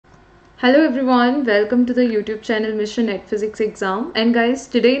Hello everyone, welcome to the YouTube channel Mission Net Physics Exam. And guys,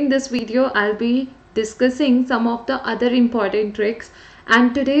 today in this video I'll be discussing some of the other important tricks,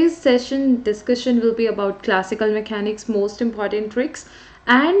 and today's session discussion will be about classical mechanics most important tricks,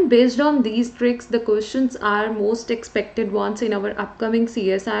 and based on these tricks the questions are most expected ones in our upcoming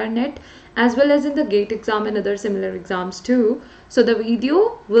CSIR net as well as in the GATE exam and other similar exams too. So the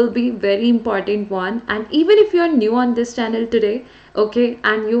video will be very important one, and even if you are new on this channel today, okay,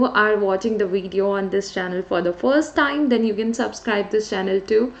 and you are watching the video on this channel for the first time, then you can subscribe this channel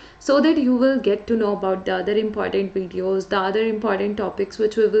too, so that you will get to know about the other important videos, the other important topics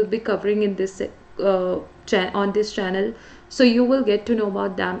which we will be covering in this on this channel, so you will get to know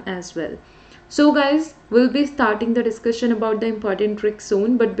about them as well. So guys, we'll be starting the discussion about the important tricks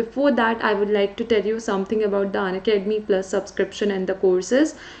soon, but before that I would like to tell you something about the Unacademy Plus subscription and the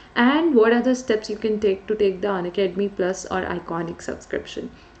courses, and what are the steps you can take to take the Unacademy Plus or Iconic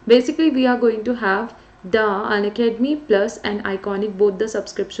subscription. Basically, we are going to have the Unacademy Plus and Iconic, both the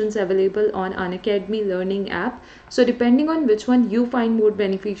subscriptions available on Unacademy Learning app. So depending on which one you find more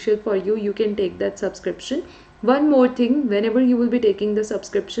beneficial for you, you can take that subscription. One more thing, whenever you will be taking the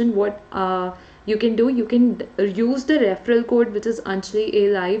subscription, what you can do, you can use the referral code which is Anjali A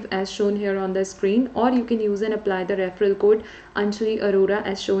Live as shown here on the screen, or you can use and apply the referral code Anjali Arora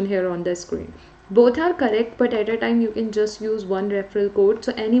as shown here on the screen. Both are correct, but at a time you can just use one referral code,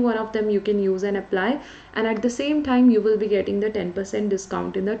 so any one of them you can use and apply, and at the same time you will be getting the 10%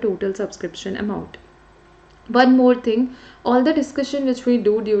 discount in the total subscription amount. One more thing, all the discussion which we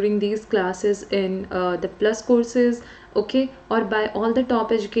do during these classes in the plus courses, okay, or by all the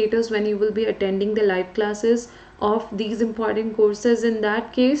top educators when you will be attending the live classes of these important courses, in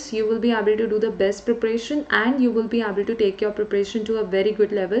that case you will be able to do the best preparation and you will be able to take your preparation to a very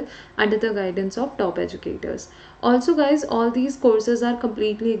good level under the guidance of top educators. Also guys, all these courses are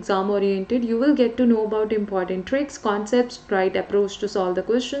completely exam oriented. You will get to know about important tricks, concepts, right approach to solve the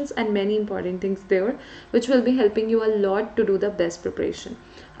questions, and many important things there which will be helping you a lot to do the best preparation.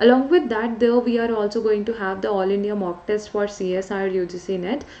 Along with that, there we are also going to have the All India mock test for CSIR UGC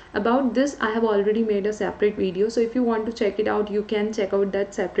net. About this I have already made a separate video, so if you want to check it out, you can check out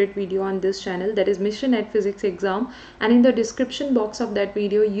that separate video on this channel, that is Mission Net Physics Exam, and in the description box of that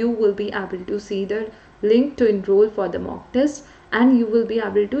video you will be able to see the link to enroll for the mock test, and you will be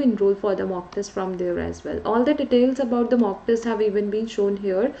able to enroll for the mock test from there as well. All the details about the mock test have even been shown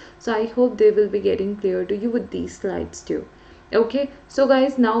here, so I hope they will be getting clear to you with these slides too. Okay, so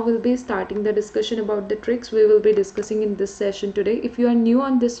guys, now we'll be starting the discussion about the tricks we will be discussing in this session today. If you are new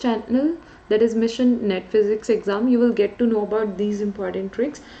on this channel, that is Mission Net Physics Exam, you will get to know about these important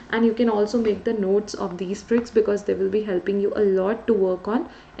tricks, and you can also make the notes of these tricks because they will be helping you a lot to work on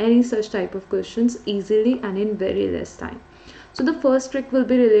any such type of questions easily and in very less time. So the first trick will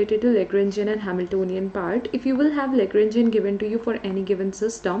be related to Lagrangian and Hamiltonian part. If you will have Lagrangian given to you for any given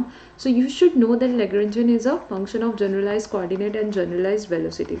system, so you should know that Lagrangian is a function of generalized coordinate and generalized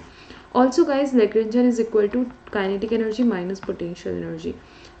velocity. Also guys, Lagrangian is equal to kinetic energy minus potential energy.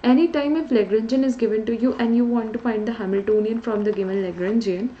 Anytime if Lagrangian is given to you and you want to find the Hamiltonian from the given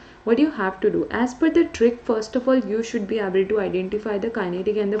Lagrangian, what you have to do, as per the trick, first of all you should be able to identify the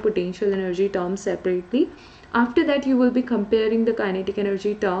kinetic and the potential energy terms separately. After that you will be comparing the kinetic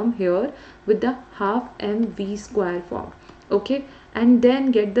energy term here with the half mv square form, okay, and then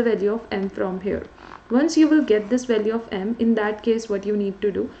get the value of m from here. Once you will get this value of m, in that case what you need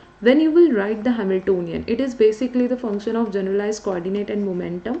to do, when you will write the Hamiltonian, it is basically the function of generalized coordinate and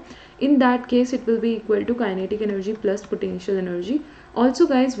momentum. In that case it will be equal to kinetic energy plus potential energy. Also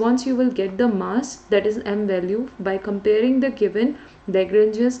guys, once you will get the mass, that is m value, by comparing the given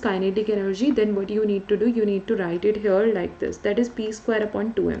Lagrangian's kinetic energy, then what you need to do, you need to write it here like this, that is p square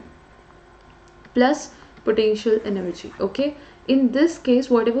upon 2m plus potential energy. Okay, in this case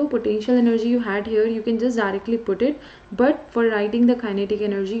whatever potential energy you had here, you can just directly put it, but for writing the kinetic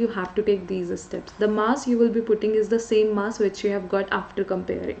energy you have to take these steps. The mass you will be putting is the same mass which you have got after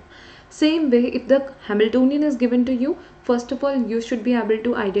comparing. Same way, if the Hamiltonian is given to you, first of all you should be able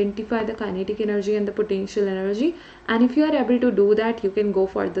to identify the kinetic energy and the potential energy, and if you are able to do that, you can go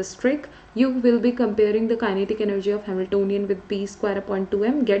for this trick. You will be comparing the kinetic energy of Hamiltonian with p square upon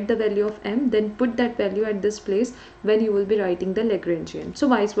 2m, get the value of m, then put that value at this place when you will be writing the Lagrangian. So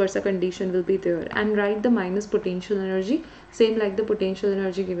vice versa condition will be there, and write the minus potential energy same like the potential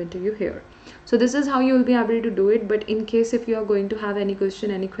energy given to you here. So this is how you will be able to do it, but in case if you are going to have any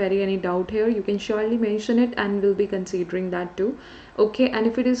question, any query, any doubt here, you can surely mention it and we'll be considering that too. Okay, and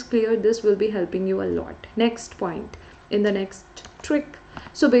if it is clear, this will be helping you a lot. Next point in the next trick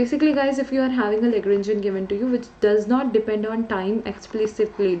So basically guys, if you are having a Lagrangian given to you which does not depend on time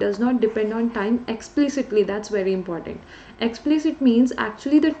explicitly, that's very important. Explicit means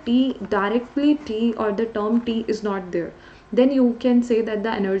actually the t, directly t or the term t is not there, then you can say that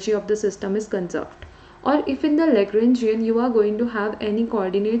the energy of the system is conserved. Or if in the Lagrangian you are going to have any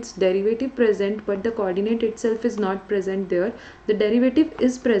coordinates derivative present but the coordinate itself is not present there, the derivative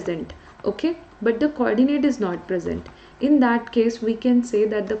is present, okay, but the coordinate is not present. In that case we can say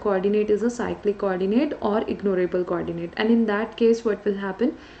that the coordinate is a cyclic coordinate or ignorable coordinate, and in that case what will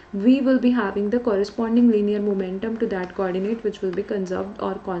happen, we will be having the corresponding linear momentum to that coordinate which will be conserved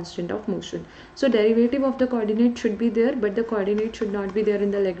or constant of motion. So derivative of the coordinate should be there but the coordinate should not be there in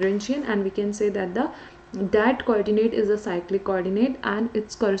the Lagrangian, and we can say that that coordinate is a cyclic coordinate and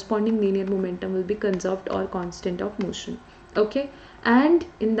its corresponding linear momentum will be conserved or constant of motion, okay. And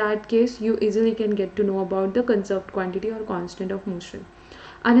in that case you easily can get to know about the conserved quantity or constant of motion.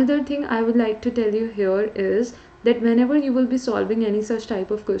 Another thing I would like to tell you here is that whenever you will be solving any such type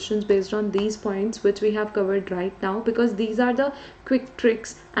of questions based on these points which we have covered right now, because these are the quick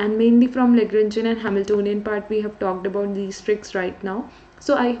tricks and mainly from Lagrangian and Hamiltonian part we have talked about these tricks right now.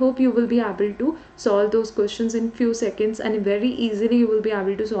 So I hope you will be able to solve those questions in few seconds and very easily you will be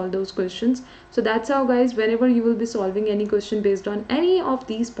able to solve those questions. So that's how guys, whenever you will be solving any question based on any of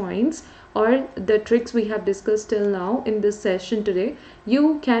these points or the tricks we have discussed till now in this session today,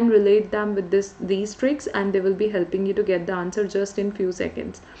 you can relate them with these tricks and they will be helping you to get the answer just in few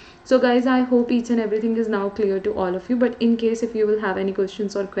seconds. So guys, I hope each and everything is now clear to all of you, but in case if you will have any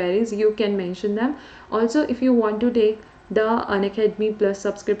questions or queries, you can mention them. Also, if you want to take the Unacademy Plus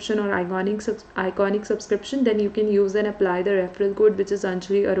subscription or iconic subscription, then you can use and apply the referral code which is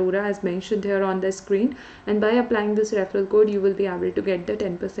Anjali Arora as mentioned here on the screen, and by applying this referral code you will be able to get the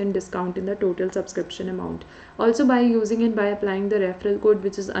 10% discount in the total subscription amount. Also by using and by applying the referral code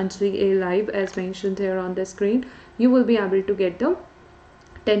which is Anjali A Live as mentioned here on the screen, you will be able to get the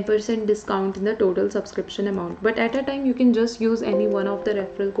 10% discount in the total subscription amount. But at a time you can just use any one of the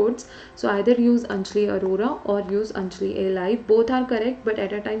referral codes. So either use Anjali Arora or use Anjali A Live. Both are correct, but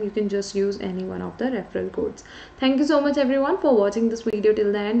at a time you can just use any one of the referral codes. Thank you so much everyone for watching this video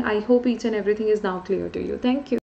till the end. I hope each and everything is now clear to you. Thank you.